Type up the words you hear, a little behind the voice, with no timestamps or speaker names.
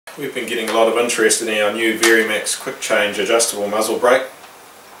We've been getting a lot of interest in our new Varimax quick change adjustable muzzle brake.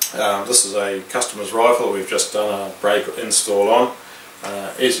 This is a customer's rifle we've just done a brake install on.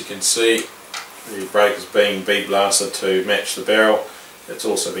 As you can see, the brake is being bead blasted to match the barrel. It's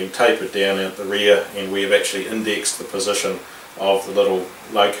also been tapered down at the rear, and we've actually indexed the position of the little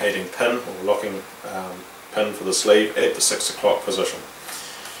locating pin or locking pin for the sleeve at the 6 o'clock position.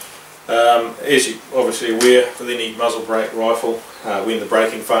 As you obviously aware, with any muzzle brake rifle, when the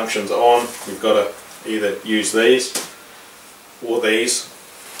braking function's on, you've got to either use these or these.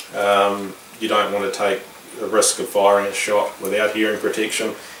 You don't want to take the risk of firing a shot without hearing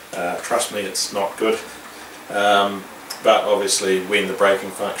protection. Trust me, it's not good. But obviously when the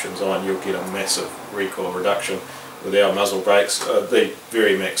braking function's on, you'll get a massive recoil reduction with our muzzle brakes. The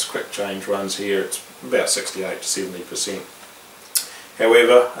Varimax quick change ones here, it's about 68 to 70%.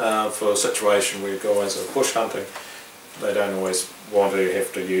 However, for a situation where guys are bush hunting, they don't always want to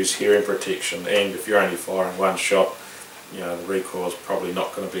have to use hearing protection, and if you're only firing one shot, you know, the recoil is probably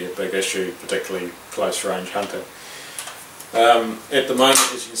not going to be a big issue, particularly close range hunting. At the moment,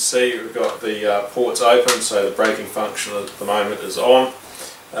 as you can see, we've got the ports open, so the braking function at the moment is on.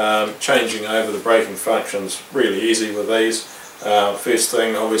 Changing over the braking function's really easy with these. First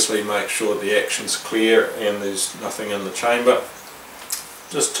thing, obviously make sure the action's clear and there's nothing in the chamber.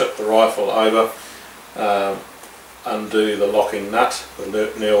 Just tip the rifle over, undo the locking nut,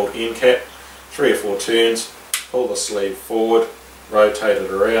 the knurled end cap, 3 or 4 turns, pull the sleeve forward, rotate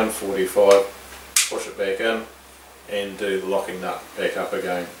it around 45, push it back in, and do the locking nut back up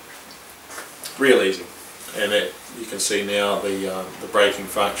again. Real easy. And you can see now the braking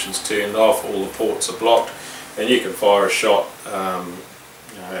function's turned off, all the ports are blocked, and you can fire a shot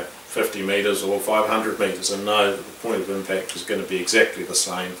at 50 metres or 500 metres and know that the point of impact is going to be exactly the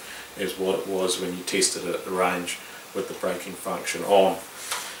same as what it was when you tested it at the range with the braking function on.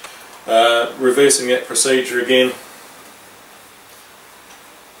 Reversing that procedure again,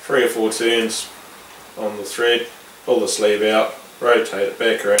 3 or 4 turns on the thread, pull the sleeve out, rotate it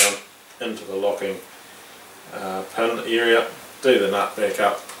back around into the locking pin area, do the nut back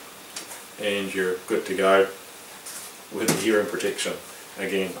up, and you're good to go with the hearing protection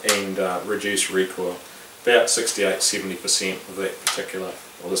again, and reduce recoil. About 68-70% of that particular,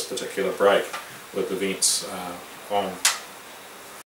 or this particular brake with the vents on.